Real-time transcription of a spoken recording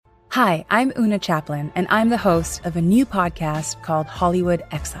Hi, I'm Una Chaplin, and I'm the host of a new podcast called Hollywood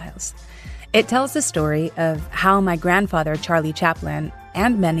Exiles. It tells the story of how my grandfather, Charlie Chaplin,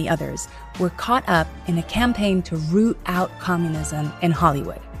 and many others were caught up in a campaign to root out communism in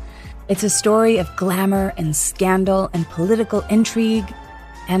Hollywood. It's a story of glamour and scandal and political intrigue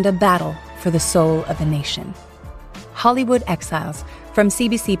and a battle for the soul of a nation. Hollywood Exiles from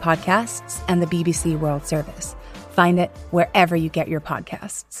CBC Podcasts and the BBC World Service. Find it wherever you get your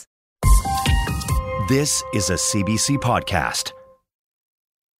podcasts. This is a CBC podcast.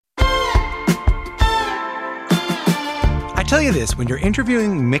 I tell you this, when you're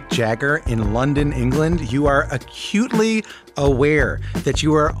interviewing Mick Jagger in London, England, you are acutely aware that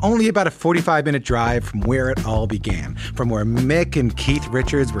you are only about a 45-minute drive from where it all began, from where Mick and Keith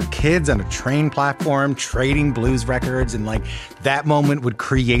Richards were kids on a train platform trading blues records, and that moment would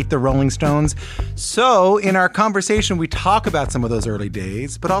create the Rolling Stones. So in our conversation, we talk about some of those early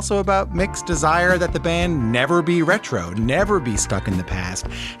days, but also about Mick's desire that the band never be retro, never be stuck in the past,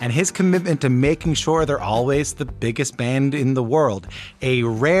 and his commitment to making sure they're always the biggest band in the world. A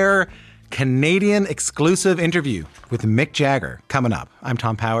rare Canadian exclusive interview with Mick Jagger coming up. I'm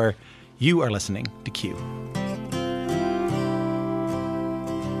Tom Power. You are listening to Q.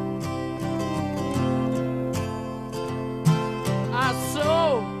 I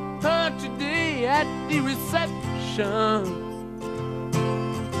saw her today at the reception,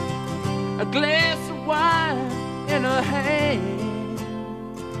 a glass of wine in her hand.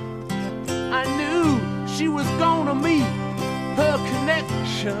 I knew she was gonna meet her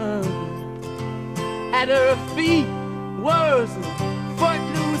connection. At her feet was a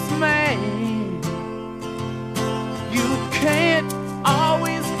footloose man. You can't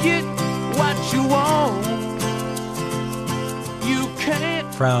always get what you want. You can't.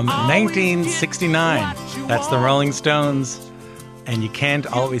 From 1969, that's the Rolling Stones, and you can't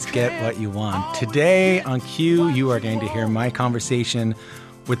always get what you want. Today on Q, you are going to hear my conversation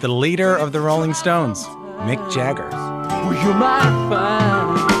with the leader of the Rolling Stones, Mick Jagger. Well, you might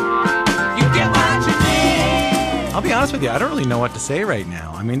find you get what you need. I'll be honest with you, I don't really know what to say right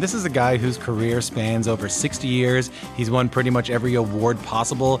now. I mean, this is a guy whose career spans over 60 years. He's won pretty much every award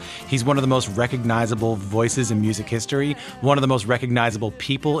possible. He's one of the most recognizable voices in music history, one of the most recognizable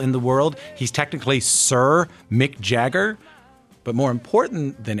people in the world. He's technically Sir Mick Jagger. But more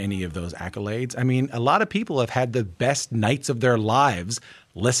important than any of those accolades, I mean, a lot of people have had the best nights of their lives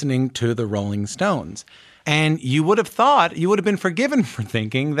listening to the Rolling Stones. And you would have thought, you would have been forgiven for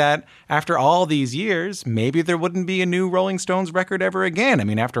thinking that after all these years, maybe there wouldn't be a new Rolling Stones record ever again. I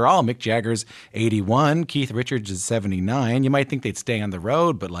mean, after all, Mick Jagger's 81, Keith Richards is 79. You might think they'd stay on the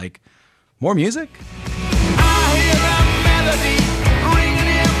road, but more music? I hear the melody ringing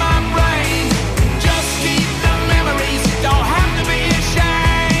in my brain. Just keep the memories, don't have to be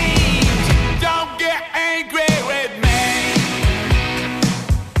ashamed. Don't get angry with me.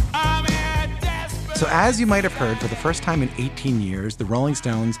 So as you might have heard, for the first time in 18 years, the Rolling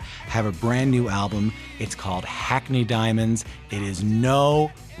Stones have a brand new album. It's called Hackney Diamonds. It is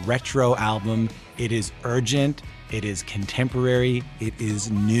no retro album. It is urgent. It is contemporary. It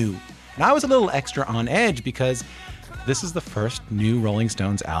is new. And I was a little extra on edge because this is the first new Rolling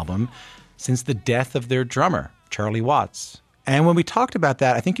Stones album since the death of their drummer, Charlie Watts. And when we talked about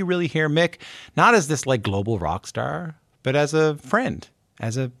that, I think you really hear Mick not as this global rock star, but as a friend,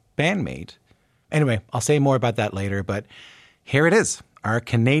 as a bandmate. Anyway, I'll say more about that later, but here it is, our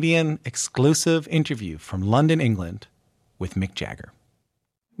Canadian exclusive interview from London, England with Mick Jagger.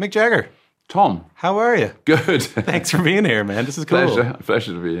 Mick Jagger. Tom. How are you? Good. Thanks for being here, man. This is cool.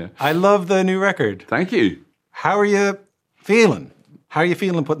 Pleasure to be here. I love the new record. Thank you. How are you feeling? How are you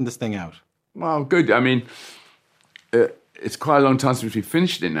feeling putting this thing out? Well, good. I mean, it's quite a long time since we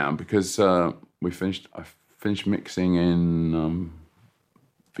finished it now because I finished mixing in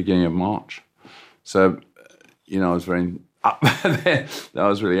beginning of March. So, I was very up there. I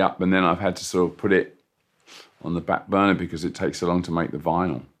was really up, and then I've had to sort of put it on the back burner because it takes so long to make the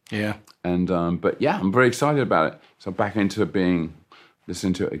vinyl. Yeah. And but yeah, I'm very excited about it. So back into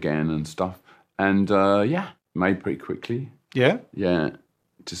listening to it again and stuff. And made pretty quickly. Yeah? Yeah.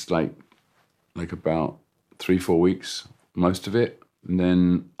 Just like about 3-4 weeks, most of it. And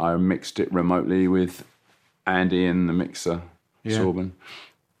then I mixed it remotely with Andy in the mixer, Sorban.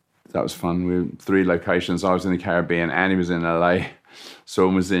 That was fun. We were 3 locations. I was in the Caribbean, Andy was in LA,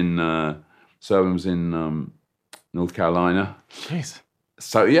 Sorban was in North Carolina. Jeez.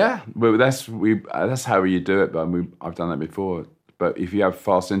 So yeah, well, that's how you do it. But I've done that before. But if you have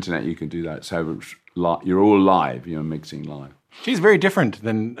fast internet, you can do that. So you're all live. You're mixing live. She's very different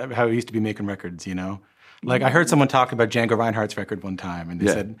than how I used to be making records. Like, I heard someone talk about Django Reinhardt's record one time, and they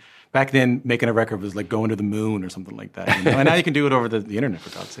said back then making a record was like going to the moon or something like that. You know? And now you can do it over the internet, for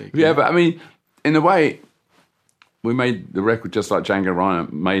God's sake. Yeah, but I mean, in a way, we made the record just like Django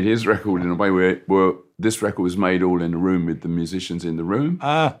Reinhardt made his record, in a way where this record was made all in the room with the musicians in the room.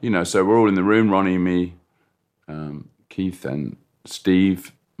 You know, so we're all in the room, Ronnie, me, Keith and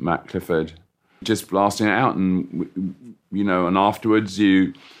Steve, Matt Clifford, just blasting it out. And, you know, and afterwards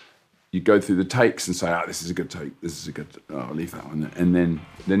you go through the takes and say, this is a good take, this is a good, I'll leave that one. And then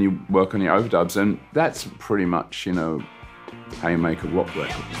you work on your overdubs, and that's pretty much, you know, how you make a rock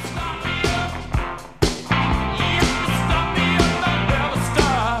record.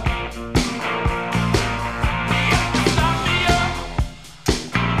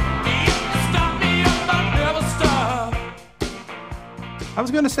 I was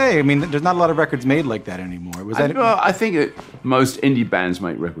going to say, I mean, there's not a lot of records made like that anymore. I think most indie bands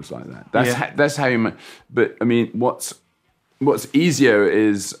make records like that. That's how you make. But I mean, what's easier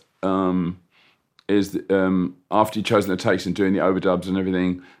is after you've chosen the takes and doing the overdubs and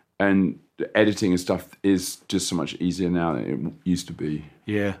everything, and the editing and stuff is just so much easier now than it used to be.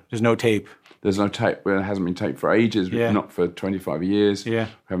 Yeah, there's no tape. There's no tape. Well, it hasn't been taped for ages. Yeah. Not for 25 years. Yeah,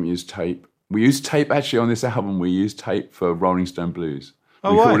 we haven't used tape. We used tape actually on this album. We used tape for Rolling Stone Blues.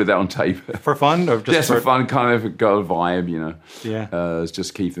 Oh, we recorded that on tape. For fun? Or just for fun, kind of a girl vibe, you know. Yeah. It's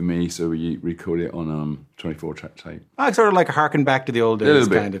just Keith and me, so we recorded it on 24-track tape. It's sort of like a harken back to the old days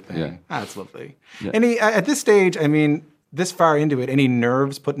kind of thing. Yeah. That's lovely. Yeah. At this stage, I mean, this far into it, any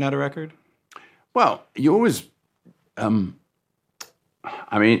nerves putting out a record? Well, you always... I mean,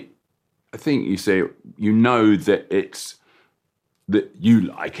 I think you say, you know that it's... that you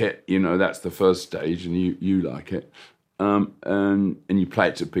like it, you know, that's the first stage, and you like it. And you play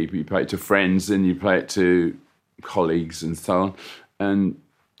it to people, you play it to friends, and you play it to colleagues and so on, and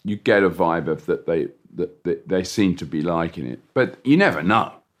you get a vibe of that they seem to be liking it. But you never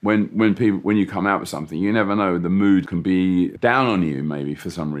know when you come out with something. You never know. The mood can be down on you maybe for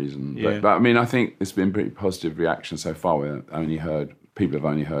some reason. Yeah. But I mean, I think it's been pretty positive reaction so far. People have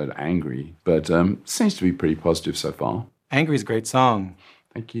only heard Angry, but it seems to be pretty positive so far. Angry's a great song.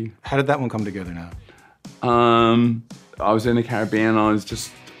 Thank you. How did that one come together now? I was in the Caribbean. I was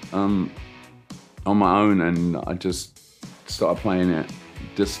just on my own, and I just started playing it,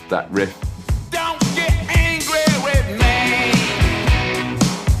 just that riff. Don't get angry with me.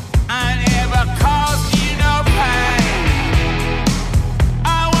 I never caused you no pain.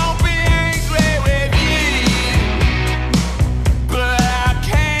 I won't be angry with you, but I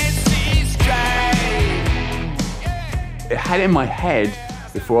can't see straight. It had in my head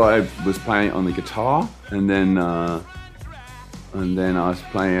before I was playing it on the guitar, and then I was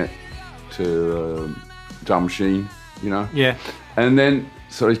playing it to drum machine, you know. Yeah. And then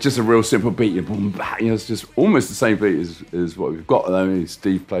so it's just a real simple beat. You know, it's just almost the same beat as what we've got. I mean,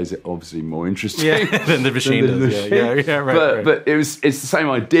 Steve plays it obviously more interesting than the machine does. Yeah, right. But it's the same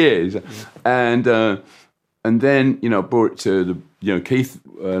idea, and then you know brought it to Keith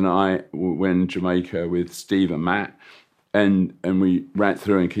and I went in Jamaica with Steve and Matt. And we ran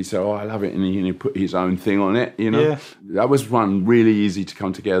through, and Keith said, I love it. And he put his own thing on it, you know. Yeah. That was one really easy to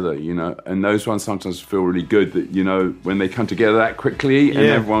come together, you know. And those ones sometimes feel really good that, you know, when they come together that quickly and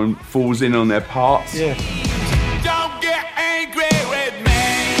everyone falls in on their parts. Yeah. Don't get angry with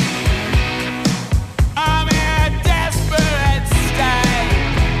me. I'm in a desperate state.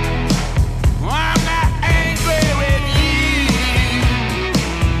 I'm not angry with you.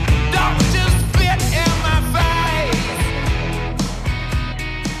 Don't just spit in my face.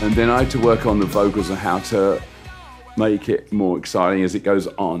 And then I had to work on the vocals and how to make it more exciting as it goes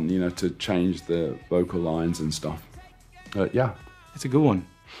on, you know, to change the vocal lines and stuff. Yeah. It's a good one.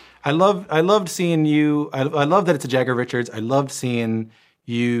 I loved seeing you. I love that it's a Jagger Richards. I loved seeing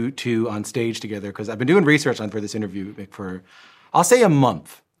you two on stage together because I've been doing research for this interview for, I'll say, a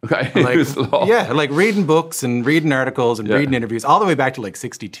month. Okay, like, it was a lot. Yeah, like reading books and reading articles and reading interviews all the way back to like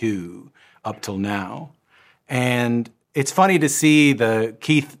 62 up till now. And it's funny to see the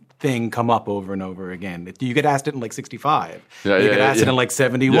Keith thing come up over and over again. You get asked it in like 65. You get asked it in like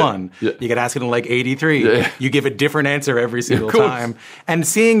 71. You get asked it in like 83. You give a different answer every single time. And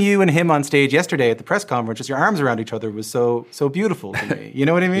seeing you and him on stage yesterday at the press conference, just your arms around each other was so beautiful to me. You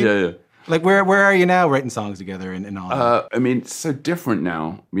know what I mean? Yeah. Like where are you now writing songs together and all that? I mean, it's so different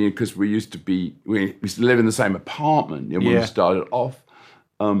now. I mean, because we used to live in the same apartment when we started off.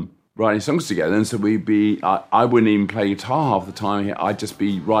 Writing songs together, and so I wouldn't even play guitar half the time. I'd just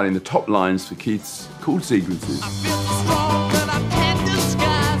be writing the top lines for Keith's chord sequences.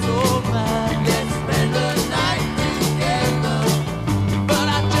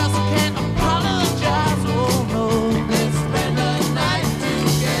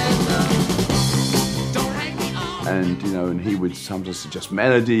 and and he would sometimes suggest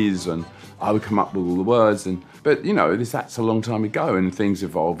melodies, and I would come up with all the words. But that's a long time ago, and things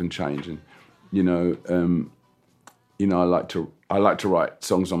evolve and change. And I like to write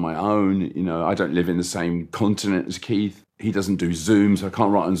songs on my own. I don't live in the same continent as Keith. He doesn't do Zoom, so I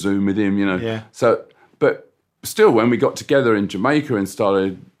can't write on Zoom with him. Yeah. So, but still, when we got together in Jamaica and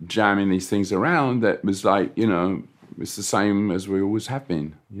started jamming these things around, that was like, it's the same as we always have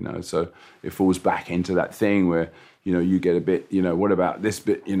been, So it falls back into that thing where, you get a bit, what about this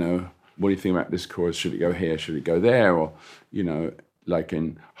bit, what do you think about this chorus? Should it go here? Should it go there? Or, like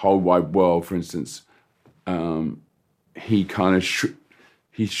in Whole Wide World, for instance, he kind of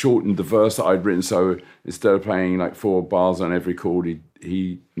he shortened the verse that I'd written. So instead of playing like 4 bars on every chord,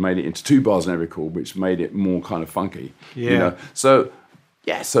 he made it into 2 bars on every chord, which made it more kind of funky. Yeah. So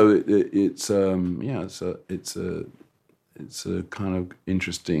it's a kind of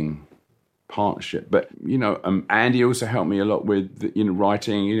interesting partnership. But Andy also helped me a lot with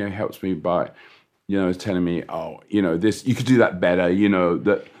writing. Helps me by telling me, this you could do that better.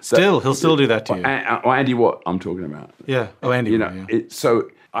 He'll still do that to you. Andy, what I'm talking about? Yeah. Oh, Andy. So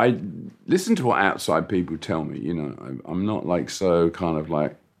I listen to what outside people tell me. I'm not like so kind of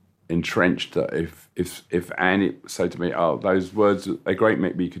like entrenched that if Andy said to me, "Oh, those words are great,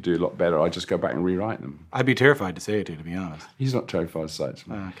 maybe you could do a lot better," I just go back and rewrite them. I'd be terrified to say it to be honest. He's not terrified to say it to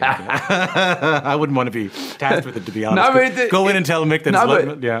me. Okay. I wouldn't want to be tasked with it, to be honest. Go in and tell Mick that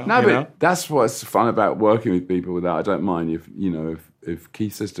but that's what's fun about working with people. That I don't mind if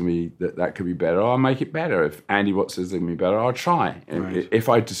Keith says to me that could be better, I'll make it better. If Andy Watts says it can be better, I'll try. Right. If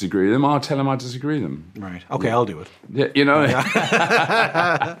I disagree with them, I'll tell them I disagree with them. Right. Okay, I'll do it. Yeah,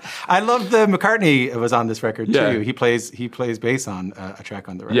 I love the McCartney was on this record too. Yeah. He plays bass on a track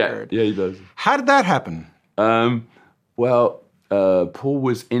on the record. Yeah, he does. How did that happen? Paul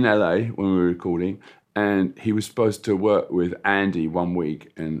was in LA when we were recording, and he was supposed to work with Andy one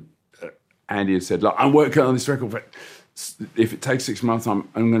week, and Andy had said, "Look, I'm working on this record, but if it takes 6 months, I'm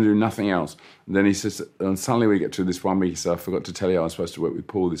going to do nothing else." And then he says, and suddenly we get to this one week, so I forgot to tell you I was supposed to work with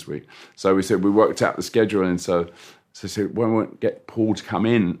Paul this week. So we said we worked out the schedule, and so I said, "Why won't we get Paul to come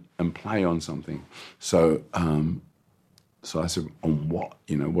in and play on something?" So I said, "On what?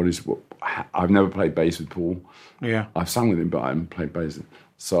 What? I've never played bass with Paul. Yeah, I've sung with him, but I haven't played bass.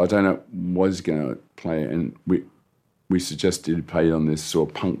 So I don't know what he's going to play." And we suggested he play on this sort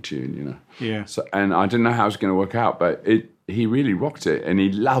of punk tune, Yeah. So, and I didn't know how it was going to work out, but he really rocked it, and he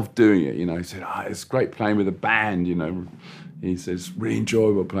loved doing it. He said, "It's great playing with a band." He says, "Really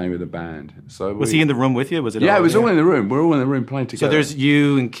enjoyable playing with a band." So was he in the room with you? Was it? Yeah, it was all in the room. We're all in the room playing together. So there's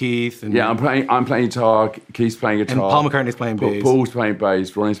you and Keith. And I'm playing guitar. Keith's playing guitar. And Paul McCartney's playing bass. Paul's playing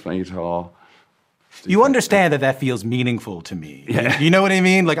bass. Ronnie's playing guitar. You understand that feels meaningful to me. Yeah. You know what I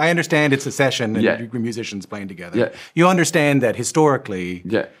mean? Like, I understand it's a session and musicians playing together. Yeah. You understand that historically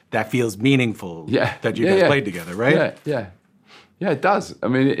that feels meaningful that you guys played together, right? Yeah, it does. I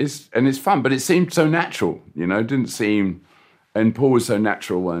mean, it's fun, but it seemed so natural, It didn't seem... And Paul was so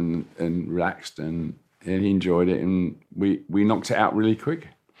natural and relaxed, and he enjoyed it, and we knocked it out really quick.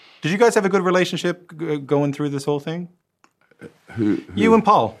 Did you guys have a good relationship going through this whole thing? Who? You and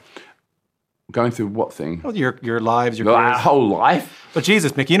Paul. Going through what thing? Well, your lives, our whole life. But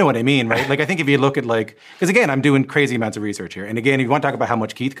Jesus, Mick, you know what I mean, right? Like, I think if you look at because again, I'm doing crazy amounts of research here, and again, if you want to talk about how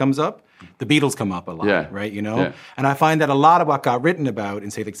much Keith comes up, the Beatles come up a lot, right? Yeah. And I find that a lot of what got written about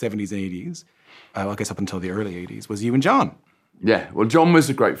in say like 70s and 80s, I guess up until the early 80s, was you and John. Yeah, well, John was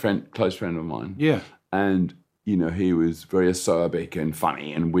a great friend, close friend of mine. Yeah, and he was very acerbic and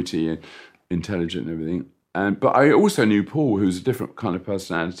funny and witty and intelligent and everything. But I also knew Paul, who's a different kind of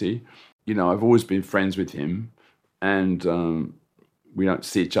personality. I've always been friends with him, and we don't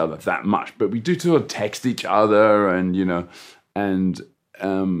see each other that much, but we do sort of text each other, and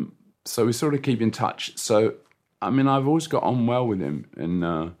so we sort of keep in touch. So I mean, I've always got on well with him,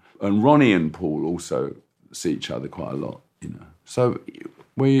 and Ronnie and Paul also see each other quite a lot. So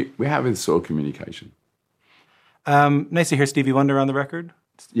we have this sort of communication. Nice to hear Stevie Wonder on the record.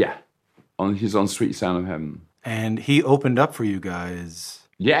 Yeah, he's on Sweet Sound of Heaven. And he opened up for you guys.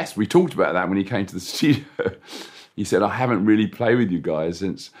 Yes, we talked about that when he came to the studio. He said, "I haven't really played with you guys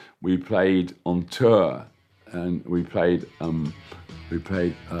since we played on tour, and we played a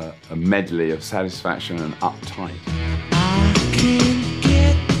medley of Satisfaction and Uptight." I can't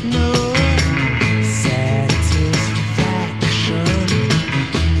get no satisfaction.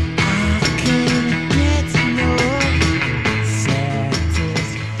 I can't get no satisfaction.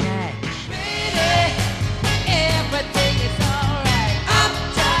 Baby, everything is alright.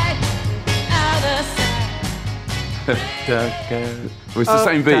 Uptight, out of sight. It's the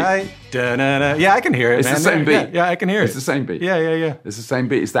same beat. Yeah, I can hear it, It's man. the same beat. Yeah, I can hear It's it. the same beat. Yeah. It's the same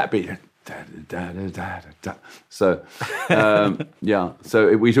beat. It's that beat. So, yeah.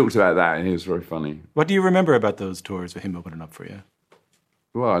 So we talked about that, and it was very funny. What do you remember about those tours with him opening up for you?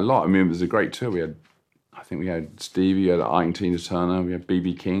 Well, a lot. I mean, it was a great tour. I think we had Stevie, we had Ike and Tina Turner, we had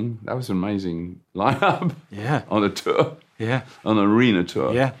B.B. King. That was an amazing lineup. Yeah. On a tour. Yeah. On an arena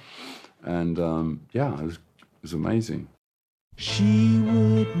tour. Yeah. And it was amazing. She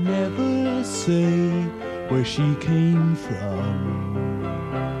would never say where she came from.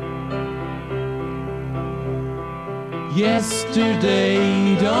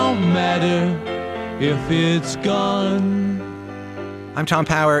 Yesterday don't matter if it's gone. I'm Tom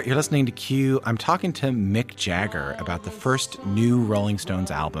Power. You're listening to Q. I'm talking to Mick Jagger about the first new Rolling Stones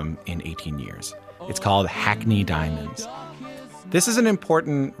album in 18 years. It's called Hackney Diamonds. This is an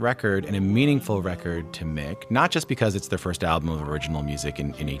important record and a meaningful record to Mick, not just because it's their first album of original music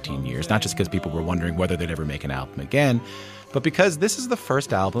in 18 years, not just because people were wondering whether they'd ever make an album again, but because this is the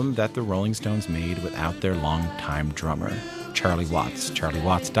first album that the Rolling Stones made without their longtime drummer, Charlie Watts. Charlie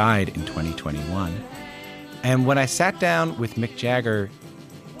Watts died in 2021. And when I sat down with Mick Jagger,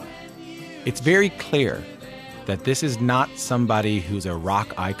 it's very clear that this is not somebody who's a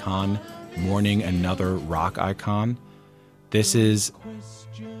rock icon mourning another rock icon. This is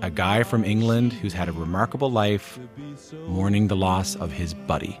a guy from England who's had a remarkable life mourning the loss of his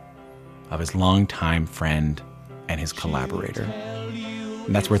buddy, of his longtime friend and his collaborator.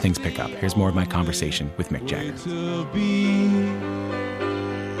 And that's where things pick up. Here's more of my conversation with Mick Jagger.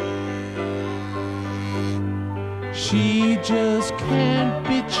 She just can't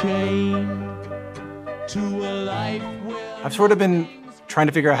be chained to a life where... I've sort of been trying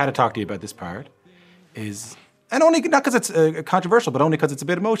to figure out how to talk to you about this part. And only, not because it's controversial, but only because it's a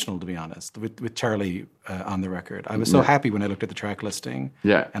bit emotional, to be honest, with Charlie on the record. I was so happy when I looked at the track listing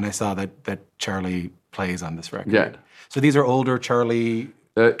and I saw that Charlie plays on this record. Yeah. So these are older Charlie...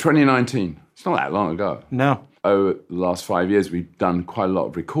 2019. It's not that long ago. No. Over the last 5 years, we've done quite a lot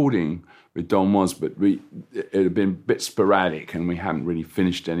of recording with Don Was, but it had been a bit sporadic and we hadn't really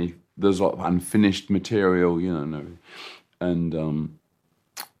finished any. There's a lot of unfinished material, and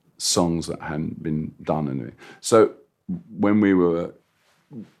songs that hadn't been done. Anyway. So when we were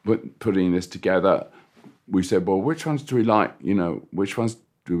putting this together, we said, well, which ones do we like? Which ones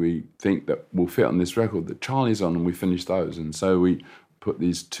do we think that will fit on this record that Charlie's on? And we finished those. And so we put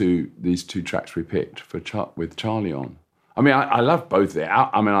these two tracks we picked with Charlie on. I mean, I love both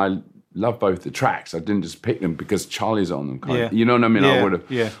I love both the tracks. I didn't just pick them because Charlie's on them. Kind of, you know what I mean? Yeah, I would have.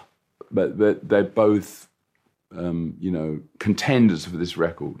 Yeah. But they're both, contenders for this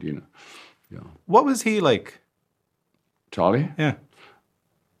record. Yeah. What was he like? Charlie? Yeah.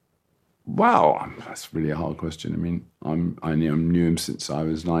 Wow, that's really a hard question. I mean, I knew him since I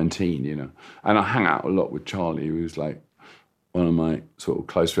was 19. And I hang out a lot with Charlie, who was like one of my sort of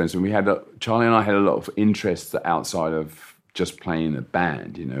close friends. And Charlie and I had a lot of interests outside of just playing a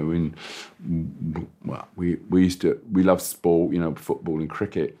band, we loved sport, football and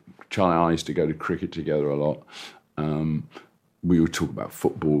cricket. Charlie and I used to go to cricket together a lot. We would talk about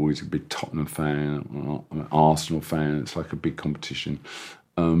football. He's a big Tottenham fan. I'm an Arsenal fan. It's like a big competition.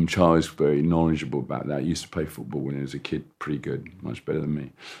 Charlie's very knowledgeable about that. He used to play football when he was a kid, pretty good, much better than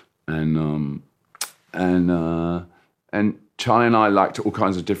me. And Charlie and I liked all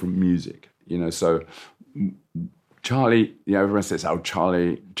kinds of different music, so Charlie, everyone says, oh,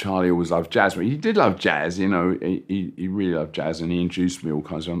 Charlie always loved jazz. But he did love jazz, he really loved jazz, and he introduced me all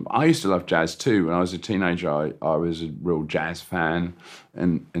kinds of... I used to love jazz too. When I was a teenager, I was a real jazz fan,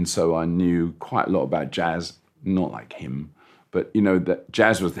 and so I knew quite a lot about jazz, not like him, but, that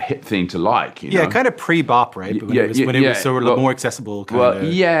jazz was the hip thing to like, Yeah, kind of pre-bop, right? But when it was sort of more accessible kind of... Well,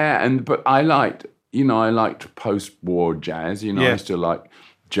 yeah, but I liked post-war jazz, I used to like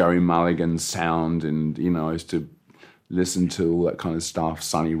Jerry Mulligan's sound, and, I used to listen to all that kind of stuff.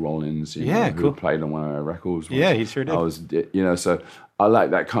 Sonny Rollins, who played on one of our records. Yeah, he sure did. So I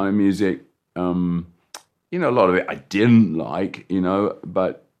like that kind of music. A lot of it I didn't like,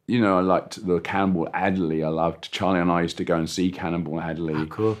 but, I liked the Cannonball Adderley. I loved Charlie and I used to go and see Cannonball Adderley. Oh,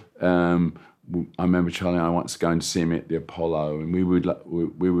 cool. I remember Charlie and I once going to see him at the Apollo, and we would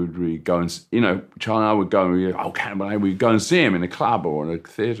really go and, Charlie and I would go and Cannonball Adderley, we'd go and see him in a club or in a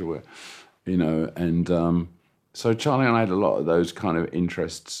theatre, and so Charlie and I had a lot of those kind of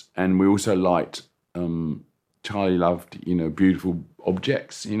interests, and we also liked, Charlie loved, beautiful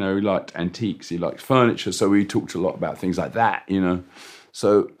objects, he liked antiques, he liked furniture, so we talked a lot about things like that,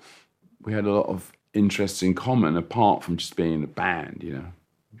 So we had a lot of interests in common, apart from just being a band,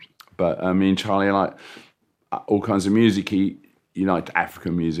 But, I mean, Charlie and all kinds of music. He liked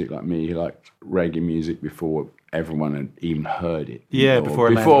African music like me. He liked reggae music before everyone had even heard it. Before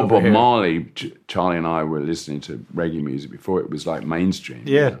Bob Marley, Charlie and I were listening to reggae music before it was like mainstream.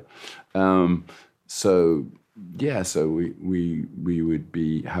 Yeah. So we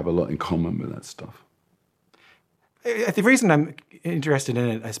would have a lot in common with that stuff. The reason I'm interested in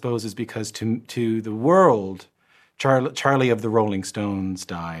it, I suppose, is because to the world, Charlie of the Rolling Stones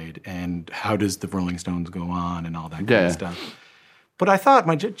died, and how does the Rolling Stones go on, and all that kind of stuff. But I thought,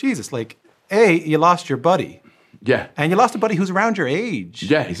 Jesus, like, you lost your buddy. Yeah. And you lost a buddy who's around your age.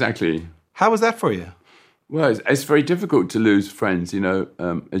 Yeah, exactly. How was that for you? Well, it's very difficult to lose friends.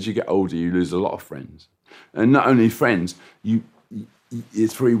 As you get older, you lose a lot of friends. And not only friends,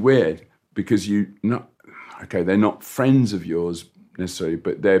 it's very weird because they're not friends of yours necessarily,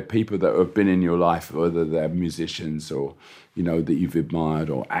 but they're people that have been in your life, whether they're musicians or, that you've admired,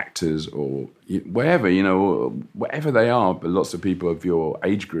 or actors, or wherever, whatever they are. But lots of people of your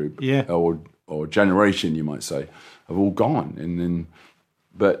age group or generation, you might say, have all gone. And then,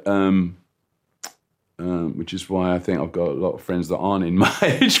 which is why I think I've got a lot of friends that aren't in my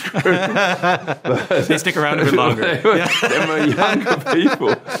age group. They stick around a bit longer. They're younger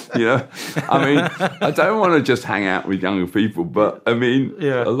people, I mean, I don't want to just hang out with younger people, but I mean,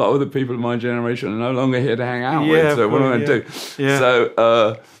 a lot of the people of my generation are no longer here to hang out with. So what am I going to do? Yeah.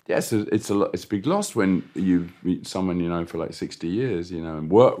 So, so it's a big loss when you meet someone, for like 60 years, and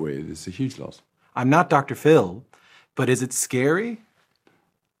work with. It's a huge loss. I'm not Dr. Phil, but is it scary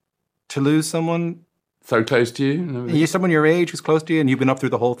to lose someone so close to you? You're someone your age who's close to you and you've been up through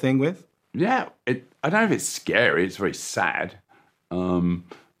the whole thing with? Yeah. I don't know if it's scary. It's very sad. Of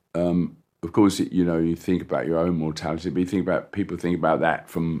course, you think about your own mortality, but people think about that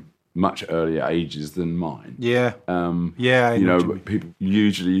from much earlier ages than mine. Yeah. People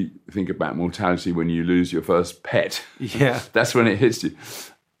usually think about mortality when you lose your first pet. Yeah. That's when it hits you.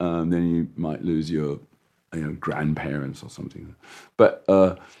 Then you might lose your grandparents or something. But...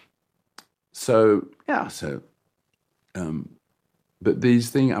 but these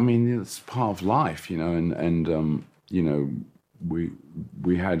things, I mean, it's part of life, and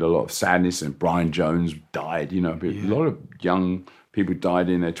we had a lot of sadness, and Brian Jones died, a lot of young people died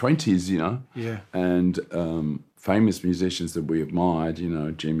in their 20s, and famous musicians that we admired,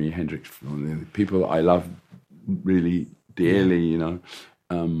 Jimi Hendrix, people that I love really dearly,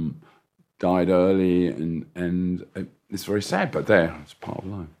 died early, and it's very sad, but it's part of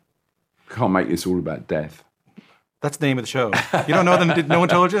life. Can't make this all about death. That's the name of the show. You don't know them? No one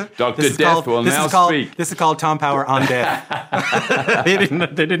told you? Dr. Death will now speak. This is called Tom Power on Death. They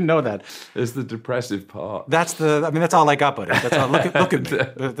didn't know that. It's the depressive part. That's all I got, buddy. That's all. Look at me.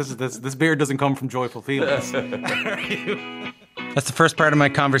 This beard doesn't come from joyful feelings. That's the first part of my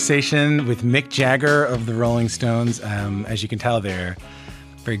conversation with Mick Jagger of the Rolling Stones. As you can tell, they're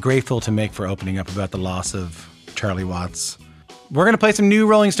very grateful to Mick for opening up about the loss of Charlie Watts. We're going to play some new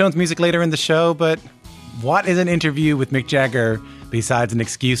Rolling Stones music later in the show, but what is an interview with Mick Jagger besides an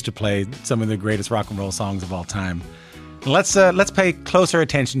excuse to play some of the greatest rock and roll songs of all time? Let's pay closer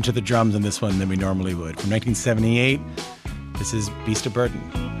attention to the drums in this one than we normally would. From 1978, this is Beast of Burden.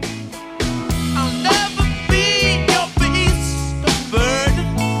 I'll never be your beast of burden.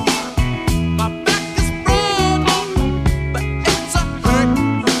 My back is broad, but it's a hurt.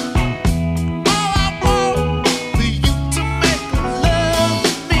 All I want for you to make love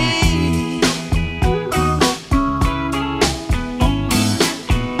with me.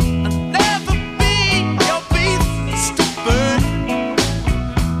 I'll never be your beast of burden.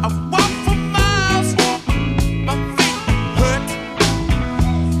 I walk for miles, my feet hurt.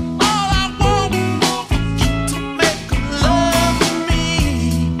 All I want for you to make love with me.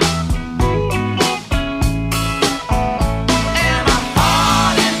 Am I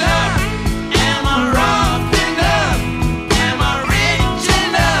hard enough? Am I rough enough? Am I rich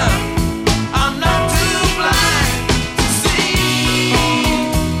enough? I'm not too blind to see.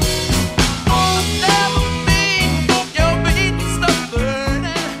 I'll never be your beast of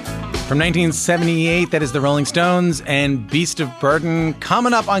burden. From 1978, that is the Rolling Stones and Beast of Burden.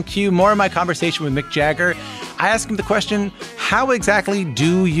 Coming up on cue, more of my conversation with Mick Jagger. I asked him the question, how exactly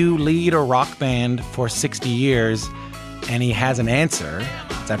do you lead a rock band for 60 years? And he has an answer.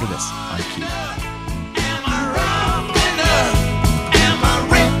 It's after this on cue. Am I rough enough? Am I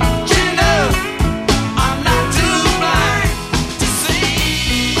rich enough? I'm not too blind to see.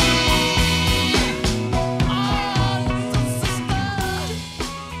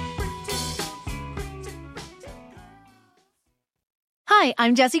 Hi,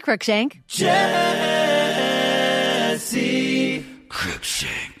 I'm Jessie Cruikshank. Jessie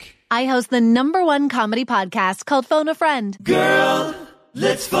Cruikshank. I host the #1 comedy podcast called Phone a Friend. Girl,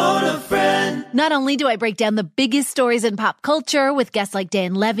 let's phone a friend. Not only do I break down the biggest stories in pop culture with guests like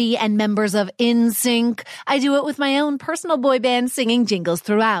Dan Levy and members of NSYNC, I do it with my own personal boy band singing jingles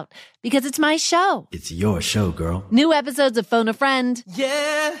throughout. Because it's my show. It's your show, girl. New episodes of Phone a Friend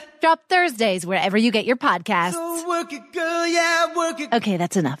Yeah. drop Thursdays wherever you get your podcasts. So work it, girl, yeah, work it. Okay,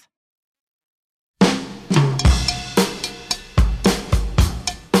 that's enough.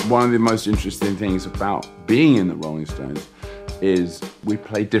 One of the most interesting things about being in the Rolling Stones is we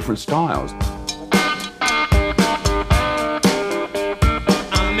play different styles.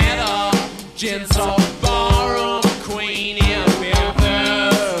 I met a gentle ballroom queen in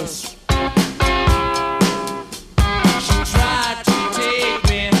Memphis. She tried to take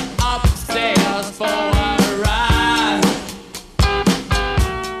me upstairs for a ride.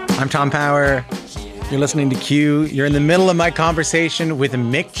 I'm Tom Power. You're listening to Q. You're in the middle of my conversation with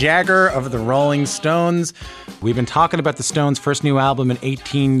Mick Jagger of the Rolling Stones. We've been talking about the Stones' first new album in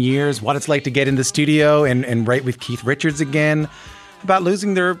 18 years, what it's like to get in the studio and write with Keith Richards again, about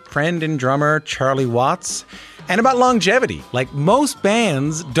losing their friend and drummer Charlie Watts, and about longevity. Like, most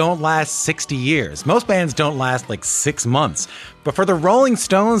bands don't last 60 years. Most bands don't last like 6 months. But for the Rolling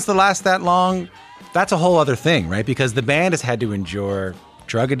Stones to last that long, that's a whole other thing, right? Because the band has had to endure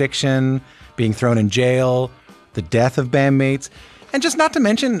drug addiction, being thrown in jail, the death of bandmates, and just not to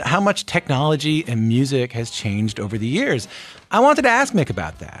mention how much technology and music has changed over the years. I wanted to ask Mick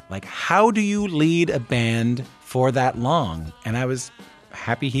about that. Like, how do you lead a band for that long? And I was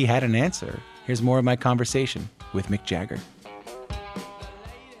happy he had an answer. Here's more of my conversation with Mick Jagger.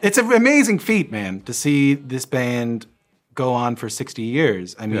 It's an amazing feat, man, to see this band go on for 60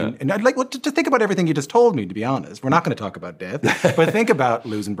 years. I mean, and I'd like to think about everything you just told me, to be honest. We're not going to talk about death, but think about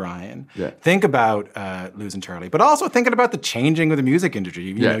losing Brian. Yeah. Think about losing Charlie, but also thinking about the changing of the music industry.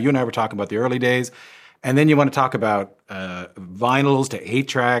 You know, you and I were talking about the early days, and then you want to talk about vinyls to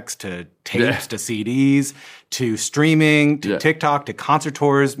 8-tracks to tapes to CDs to streaming to TikTok to concert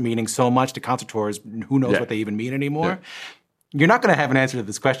tours, meaning so much to concert tours. Who knows what they even mean anymore? Yeah. You're not going to have an answer to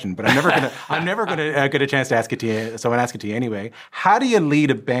this question, but I'm never going to get a chance to ask it to you. So I'm going to ask it to you anyway. How do you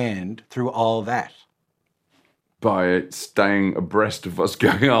lead a band through all that? By staying abreast of what's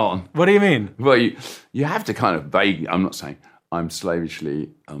going on. What do you mean? Well, you have to kind of vaguely. I'm not saying I'm slavishly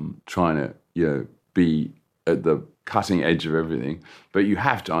trying to be at the cutting edge of everything, but you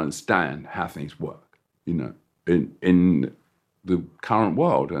have to understand how things work. In the current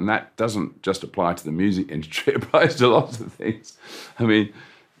world, and that doesn't just apply to the music industry, it applies to lots of things. I mean,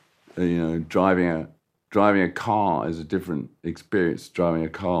 driving a car is a different experience driving a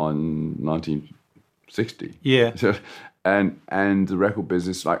car in 1960. Yeah. So, and the record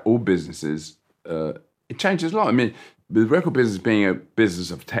business, like all businesses, it changes a lot. I mean, the record business being a business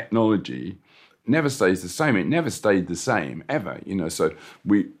of technology never stays the same. It never stayed the same ever. So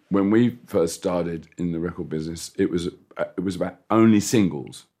when we first started in the record business, it was about only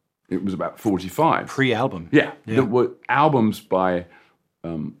singles. It was about 45 pre-album. Yeah. There were albums by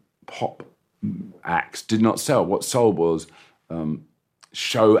pop acts did not sell. What sold was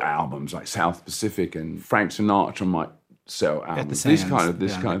show albums like South Pacific, and Frank Sinatra might sell albums. This kind of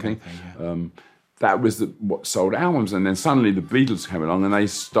thing. That was what sold albums, and then suddenly the Beatles came along and they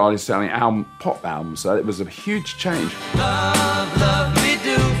started selling pop albums. So it was a huge change. Love, love me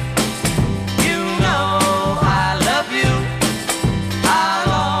do. You know I love you.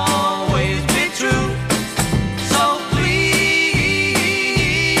 I'll always be true. So please,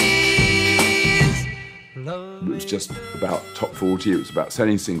 love me. It was just about top 40. It was about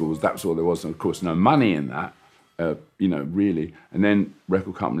selling singles. That's all there was, and of course, no money in that. Really. And then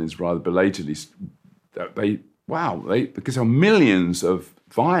record companies rather belatedly, because there are millions of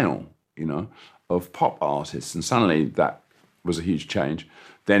vinyl, of pop artists, and suddenly that was a huge change.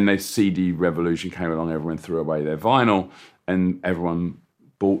 Then the CD revolution came along, everyone threw away their vinyl, and everyone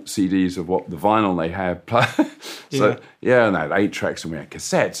bought CDs of what the vinyl they had. So, and they had 8 tracks, and we had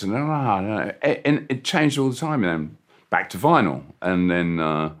cassettes, and it changed all the time. And then back to vinyl, and then,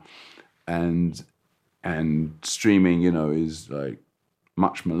 and streaming, is like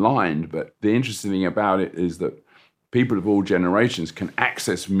much maligned. But the interesting thing about it is that people of all generations can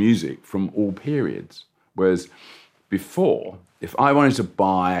access music from all periods. Whereas before, if I wanted to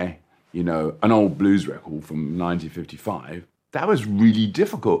buy, an old blues record from 1955, that was really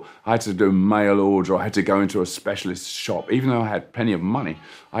difficult. I had to do a mail order, or I had to go into a specialist shop. Even though I had plenty of money,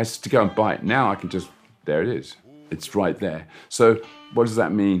 I had to go and buy it. Now I can just, there it is. It's right there. So what does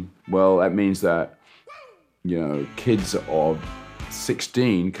that mean? Well, that means that kids of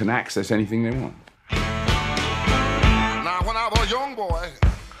 16 can access anything they want. Now, when I was a young boy,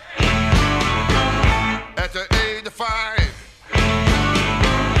 at the age of 5,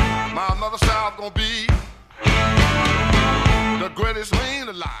 my mother child gonna be the greatest man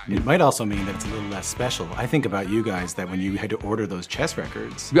alive. It might also mean that it's a little less special. I think about you guys that when you had to order those chess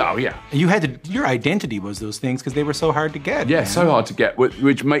records. Oh, yeah. You had to, your identity was those things because they were so hard to get. Yeah, man. so hard to get,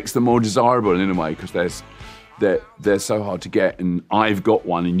 which makes them more desirable in a way because they're so hard to get, and I've got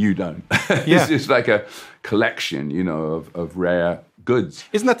one and you don't. Yeah. It's just like a collection, you know, of rare goods.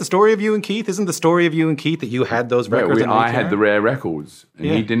 Isn't that the story of you and Keith? Isn't the story of you and Keith that you had those records? I had the rare records, and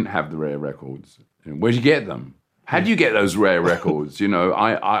he didn't have the rare records. And where'd you get them? How do you get those rare records? You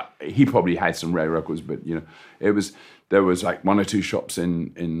know, he probably had some rare records, but you know, there was like one or two shops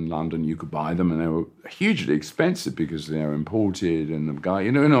in London you could buy them, and they were hugely expensive because they were imported, and the guy,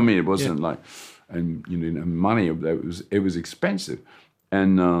 you know what I mean? It wasn't like, and you know, money. It was expensive,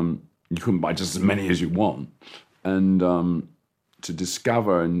 and you couldn't buy just as many as you want, and to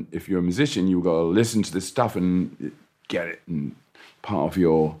discover, and if you're a musician, you've got to listen to this stuff and get it, and part of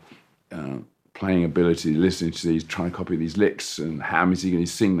your playing ability, listening to these, trying to copy these licks, and how is he going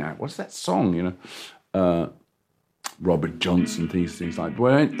to sing that? What's that song, you know? Robert Johnson, things like,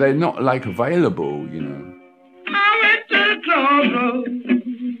 well, they're not like available, you know. I went to the crossroads,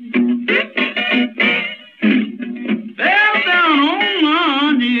 fell down on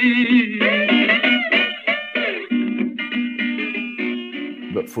my knees.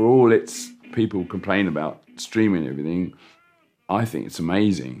 But for all its people complain about streaming and everything, I think it's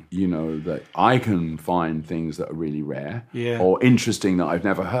amazing, you know, that I can find things that are really rare or interesting that I've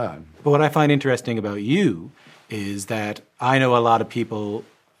never heard. But what I find interesting about you is that I know a lot of people,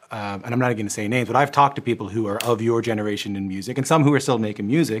 and I'm not going to say names, but I've talked to people who are of your generation in music, and some who are still making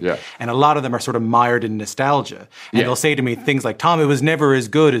music, and a lot of them are sort of mired in nostalgia. And they'll say to me things like, Tom, it was never as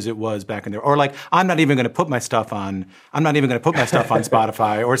good as it was back in there. Or like, I'm not even going to put my stuff on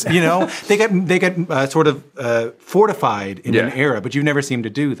Spotify. Or, you know, they get sort of fortified in an era, but you never seem to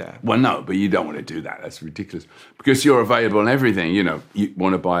do that. Well, no, but you don't want to do that. That's ridiculous. Because you're available on everything. You know, you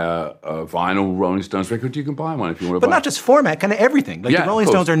want to buy a vinyl Rolling Stones record, you can buy one if you want to buy. But not just format, kind of everything. Like the Rolling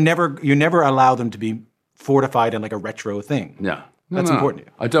Stones are you never allow them to be fortified in like a retro thing. Yeah. That's important.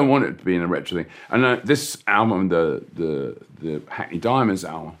 I don't want it to be in a retro thing. And this album, the Hackney Diamonds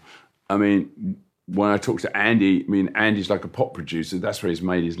album, I mean, when I talk to Andy, I mean, Andy's like a pop producer. That's where he's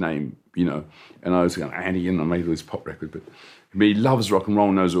made his name, you know. And I was going, Andy, you know, I made all these pop records, but he loves rock and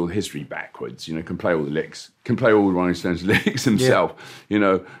roll, knows all the history backwards, you know, can play all the licks, can play all the Rolling Stones licks himself, you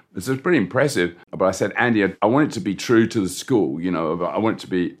know. It's pretty impressive. But I said, Andy, I want it to be true to the school, you know. I want it to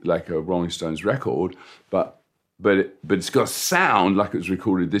be like a Rolling Stones record, but it's got to sound like it was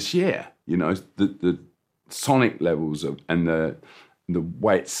recorded this year, you know. The sonic levels and the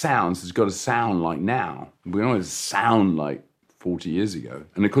way it sounds has got to sound like now. We don't want it to sound like 40 years ago.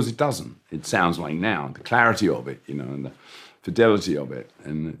 And of course it doesn't. It sounds like now. The clarity of it, you know, and the fidelity of it.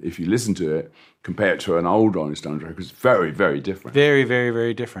 And if you listen to it, compare it to an old Rolling Stones record, it's very, very different. Very, very,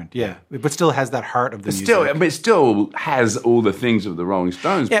 very different, yeah. But still has that heart of the music. It still has all the things of the Rolling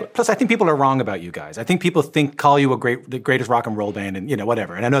Stones. Yeah, plus I think people are wrong about you guys. I think people call you the greatest rock and roll band and, you know,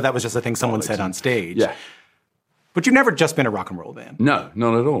 whatever. And I know that was just a thing someone said on stage. Yeah. But you've never just been a rock and roll band. No,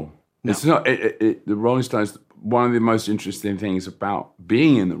 not at all. No. It's not. The Rolling Stones, one of the most interesting things about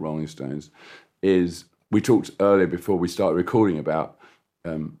being in the Rolling Stones is, we talked earlier before we started recording about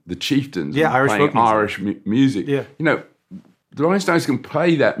the Chieftains playing Irish music. Yeah. You know, the Rolling Stones can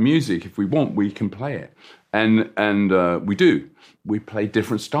play that music if we want. We can play it, and we do. We play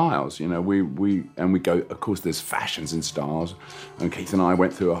different styles. You know, we go. Of course, there's fashions and styles. And Keith and I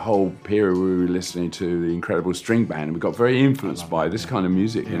went through a whole period where we were listening to the Incredible String Band, and we got very influenced by this kind of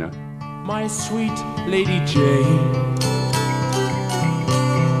music. You know, My sweet Lady Jane,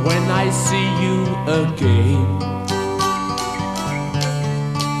 when I see you again,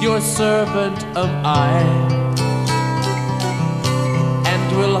 your servant am I,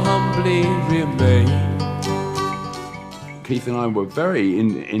 and will humbly remain. Keith and I were very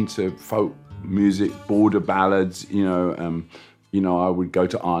into folk music, border ballads. You know, I would go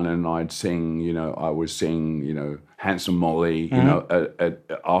to Ireland and I'd sing. You know, I would sing. You know, Handsome Molly. You know,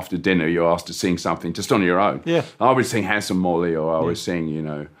 after dinner you're asked to sing something just on your own. Yeah, I would sing Handsome Molly, or I would sing, you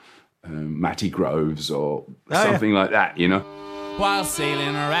know, Matty Groves or something like that. You know. While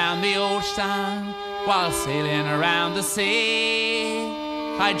sailing around the ocean, while sailing around the sea,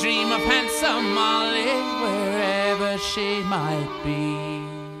 I dream of Handsome Molly wherever she might be.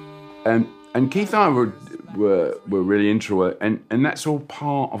 And Keith and I were really into it, and that's all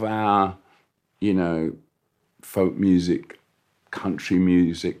part of our, you know, folk music, country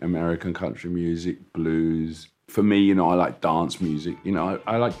music, American country music, blues, for me, you know, I like dance music. You know,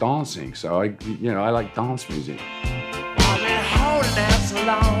 I like dancing, so I like dance music. I've been holding out so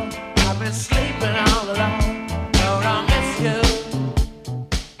long. I've been sleeping all alone. Lord, I miss you.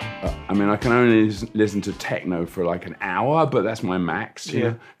 I mean, I can only listen to techno for like an hour, but that's my max, you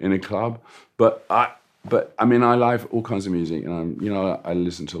know, in a club. But I mean, I like all kinds of music, and I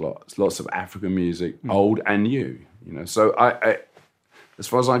listen to lots of African music, old and new. You know, so I, as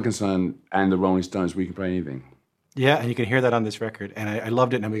far as I'm concerned, and the Rolling Stones, we can play anything. Yeah, and you can hear that on this record, and I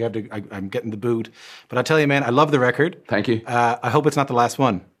loved it. And I'm getting the boot, but I tell you, man, I love the record. Thank you. I hope it's not the last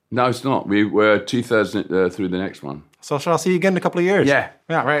one. No, it's not. We're 2/3 through the next one. So shall I see you again in a couple of years? Yeah,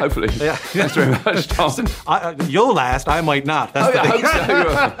 right. Hopefully. Yeah. Thanks very much, Tom. Listen, you'll last. I might not. That's I hope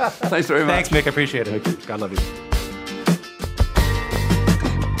so. Thanks very much. Thanks, Mick. I appreciate it. God love you.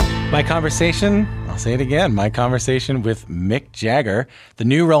 My conversation, I'll say it again, my conversation with Mick Jagger. The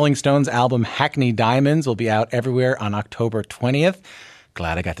new Rolling Stones album, Hackney Diamonds, will be out everywhere on October 20th.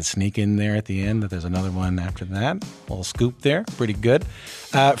 Glad I got to sneak in there at the end that there's another one after that. A little scoop there. Pretty good.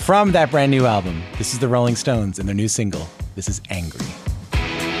 From that brand new album, this is the Rolling Stones and their new single. This is Angry.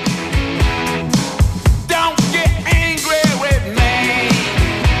 Don't get angry with me.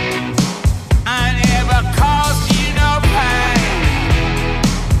 I never caused you no pain.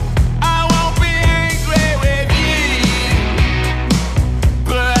 I won't be angry with you,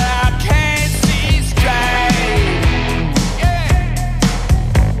 but I can't see straight.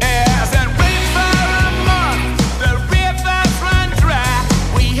 Hasn't rained for a month, the rivers run dry.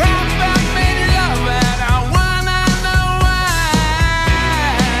 We haven't made love, and I wanna know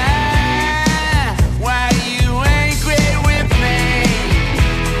why you angry with me?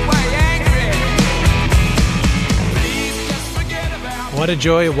 Why you angry? Please just forget about. What a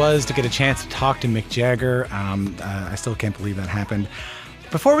joy it was to get a chance to talk to Mick Jagger. I still can't believe that happened.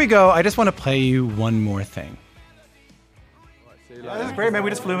 Before we go, I just want to play you one more thing. This is great, man.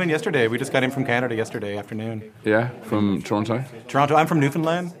 We just flew in yesterday. We just got in from Canada yesterday afternoon. Yeah, from Toronto. Toronto. I'm from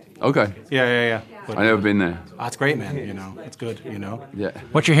Newfoundland. Okay. Yeah. But, I've never been there. it's great, man. You know, it's good, you know. Yeah.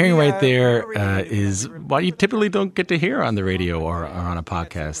 What you're hearing right there is what you typically don't get to hear on the radio or on a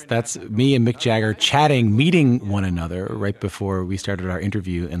podcast. That's me and Mick Jagger chatting, meeting one another right before we started our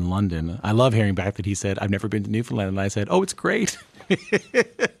interview in London. I love hearing back that he said, I've never been to Newfoundland. And I said, oh, it's great.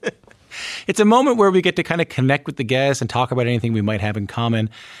 It's a moment where we get to kind of connect with the guests and talk about anything we might have in common.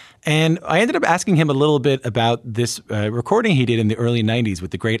 And I ended up asking him a little bit about this recording he did in the early 90s with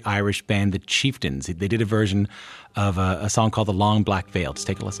the great Irish band, the Chieftains. They did a version of a song called The Long Black Veil. Just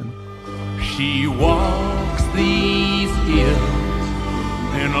take a listen. She walks these hills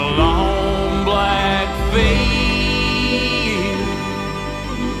in a long black veil.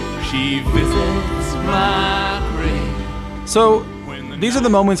 She visits my grave. So these are the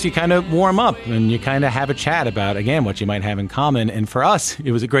moments you kind of warm up and you kind of have a chat about, again, what you might have in common. And for us,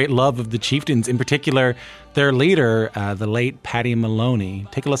 it was a great love of the Chieftains, in particular, their leader, the late Paddy Maloney.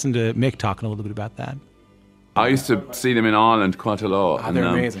 Take a listen to Mick talking a little bit about that. I used to see them in Ireland quite a lot. They're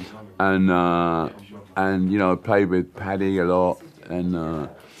amazing. And you know, I played with Paddy a lot. And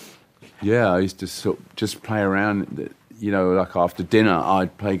I used to just play around. You know, like after dinner,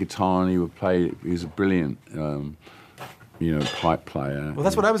 I'd play guitar and he would play. He was a brilliant pipe player. Well,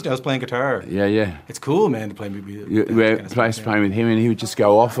 that's what I was doing. I was playing guitar. Yeah. It's cool, man, to play music. Playing with him, and he would just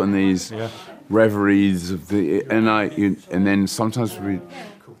go off on these reveries of the, and then sometimes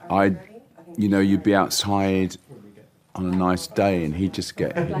you'd be outside on a nice day, and he'd just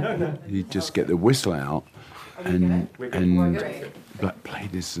get the whistle out and play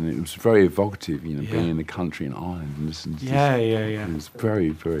this, and it was very evocative, being in the country in Ireland and listening to this. It was very,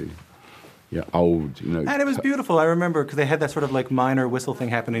 very. Yeah, old, And it was beautiful. I remember because they had that sort of like minor whistle thing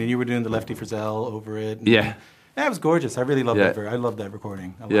happening, and you were doing the Lefty Frizzell over it. Yeah, it was gorgeous. I really loved that. I loved that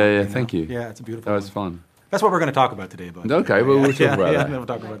recording. Thank you. Yeah, it's a beautiful. That was fun. That's what we're going to talk about today, bud. Okay, well, we'll talk about that. We'll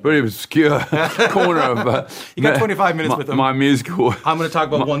talk about very obscure corner of. You got 25 minutes with them. My musical. I'm going to talk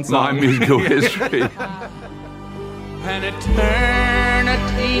about one song. My musical history. An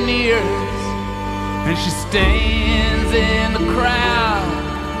eternity nears, and she stands in the crowd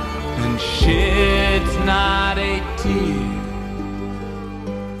and sheds not a tear.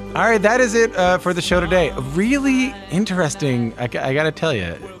 All right, that is it for the show today. Really interesting, I got to tell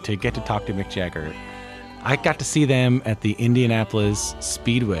you, to get to talk to Mick Jagger. I got to see them at the Indianapolis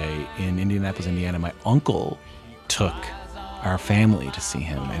Speedway in Indianapolis, Indiana. My uncle took our family to see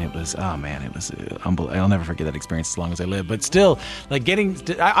him, and it was, oh man, it was unbelievable. I'll never forget that experience as long as I live. But still, like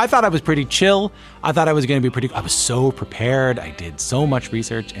I thought I was pretty chill. I thought I was going to be I was so prepared. I did so much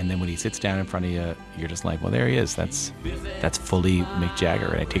research, and then when he sits down in front of you, you're just like, well, there he is. That's fully Mick Jagger,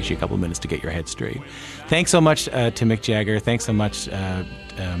 and it takes you a couple of minutes to get your head straight. Thanks so much to Mick Jagger. Thanks so much to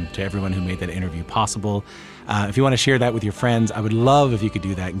everyone who made that interview possible. If you want to share that with your friends, I would love if you could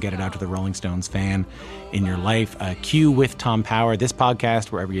do that and get it out to the Rolling Stones fan in your life. Q with Tom Power, this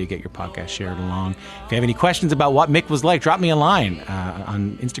podcast, wherever you get your podcast, share it along. If you have any questions about what Mick was like, drop me a line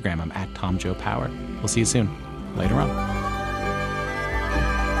on Instagram. I'm at TomJoePower. We'll see you soon. Later on.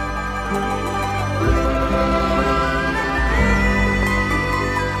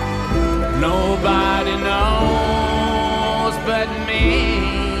 Nobody knows but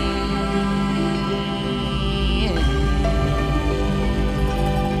me.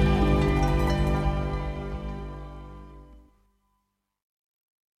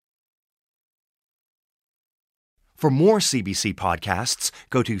 For more CBC podcasts,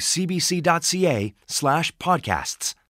 go to cbc.ca/podcasts.